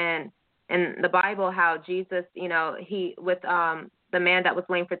see in the Bible how Jesus, he with the man that was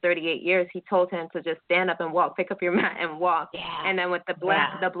lame for 38 years, he told him to just stand up and walk, pick up your mat and walk. Yeah. And then with the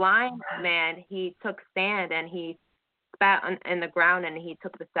blind man, he took sand and he spat in the ground and he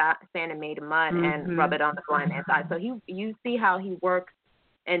took the sand and made mud and rubbed it on the blind man's eye. So you see how he works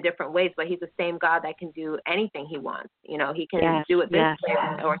in different ways, but he's the same God that can do anything he wants. He can do it this way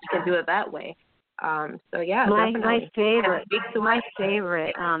or he can do it that way. My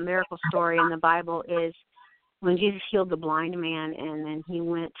favorite miracle story in the Bible is when Jesus healed the blind man, and then he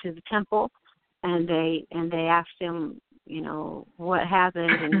went to the temple, and they asked him, what happened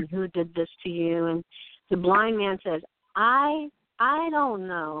and who did this to you, and the blind man says, I don't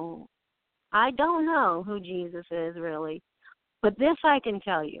know I don't know who Jesus is really, but this I can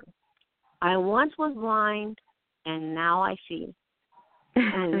tell you. I once was blind, and now I see.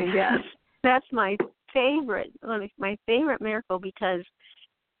 And Yes. that's my favorite miracle, because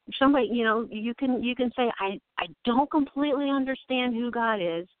somebody, you can say, I don't completely understand who God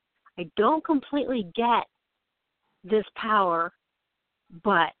is. I don't completely get this power,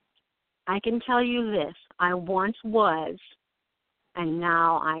 but I can tell you this. I once was, and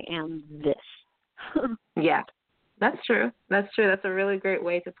now I am this. Yeah, that's true. That's true. That's a really great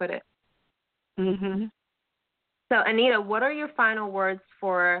way to put it. Mhm. So, Anita, what are your final words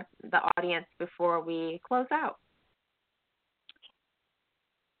for the audience before we close out?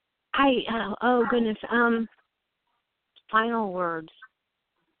 Oh goodness. Final words.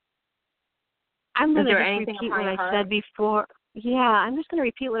 I'm going to repeat what I said before. Yeah, I'm just going to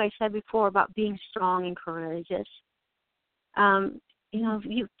repeat what I said before about being strong and courageous.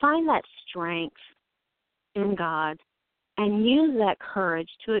 You find that strength in God and use that courage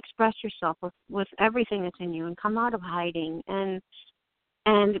to express yourself with everything that's in you, and come out of hiding and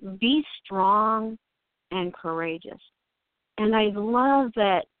be strong and courageous. And I love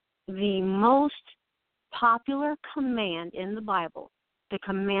that the most popular command in the Bible, the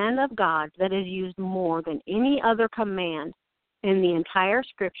command of God that is used more than any other command in the entire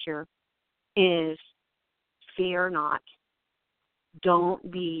Scripture, is fear not.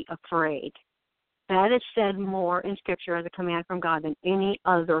 Don't be afraid. That is said more in Scripture as a command from God than any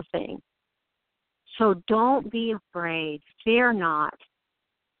other thing. So don't be afraid. Fear not,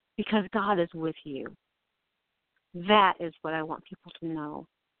 because God is with you. That is what I want people to know.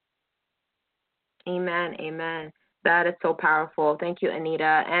 Amen. Amen. That is so powerful. Thank you,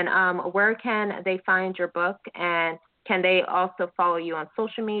 Anita. And where can they find your book? And can they also follow you on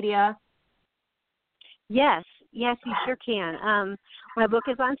social media? Yes, you sure can. My book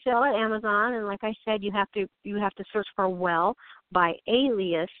is on sale at Amazon, and like I said, you have to search for Well by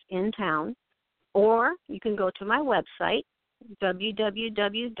Alias in Town, or you can go to my website,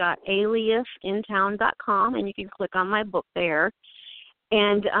 www.aliasintown.com, and you can click on my book there.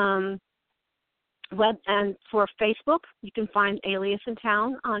 And for Facebook, you can find Alias in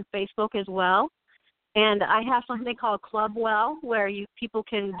Town on Facebook as well. And I have something called Club Well, where people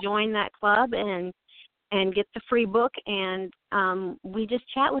can join that club and get the free book, and we just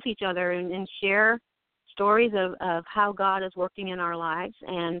chat with each other and share stories of how God is working in our lives,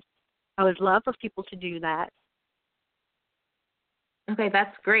 and I would love for people to do that. Okay,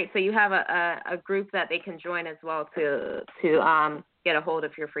 that's great. So you have a group that they can join as well to get a hold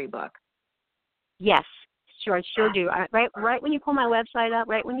of your free book. Yes, sure do. Right when you pull my website up,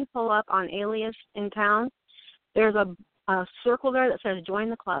 right when you pull up on Alias in Town, there's a circle there that says Join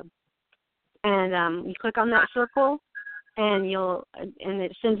the Club. And you click on that circle, and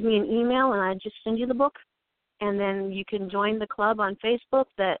it sends me an email, and I just send you the book, and then you can join the club on Facebook.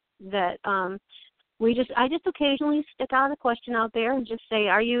 I just occasionally stick out a question out there and just say,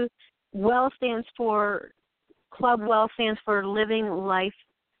 are you Club Well stands for living life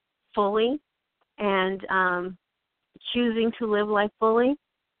fully, and choosing to live life fully,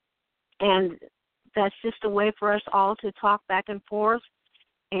 and that's just a way for us all to talk back and forth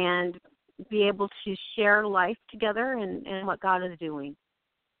and be able to share life together and what God is doing.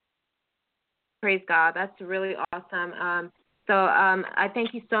 Praise God. That's really awesome. I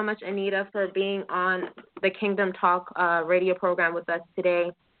thank you so much, Anita, for being on the Kingdom Talk radio program with us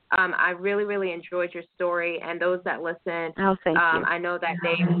today. I really, really enjoyed your story, and those that listen, thank you. I know that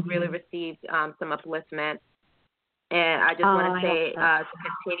they really received some upliftment. And I just want to say to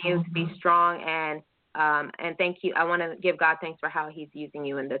continue to be strong, and thank you. I want to give God thanks for how he's using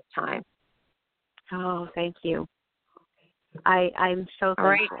you in this time. Oh, thank you. I'm so thankful. All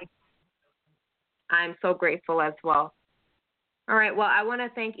right. I'm so grateful as well. All right. Well, I want to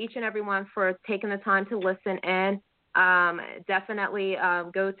thank each and everyone for taking the time to listen in. Definitely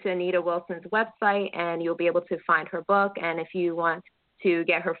go to Anita Wilson's website, and you'll be able to find her book. And if you want to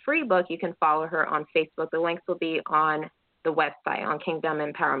get her free book, you can follow her on Facebook. The links will be on the website, on Kingdom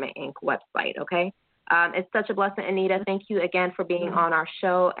Empowerment Inc. website, okay? It's such a blessing, Anita. Thank you again for being on our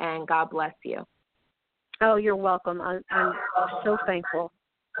show, and God bless you. Oh, you're welcome. I'm so thankful.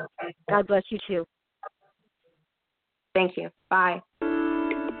 God bless you, too. Thank you. Bye.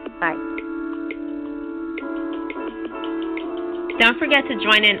 Bye. Don't forget to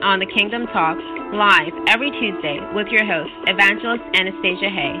join in on the Kingdom Talk live every Tuesday with your host, Evangelist Anastacia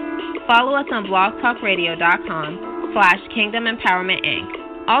Haye. Follow us on blogtalkradio.com/Kingdom Empowerment Inc.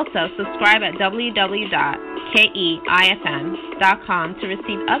 Also, subscribe at www.keifm.com to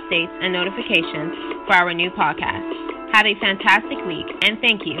receive updates and notifications for our new podcast. Have a fantastic week, and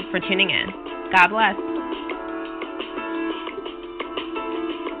thank you for tuning in. God bless.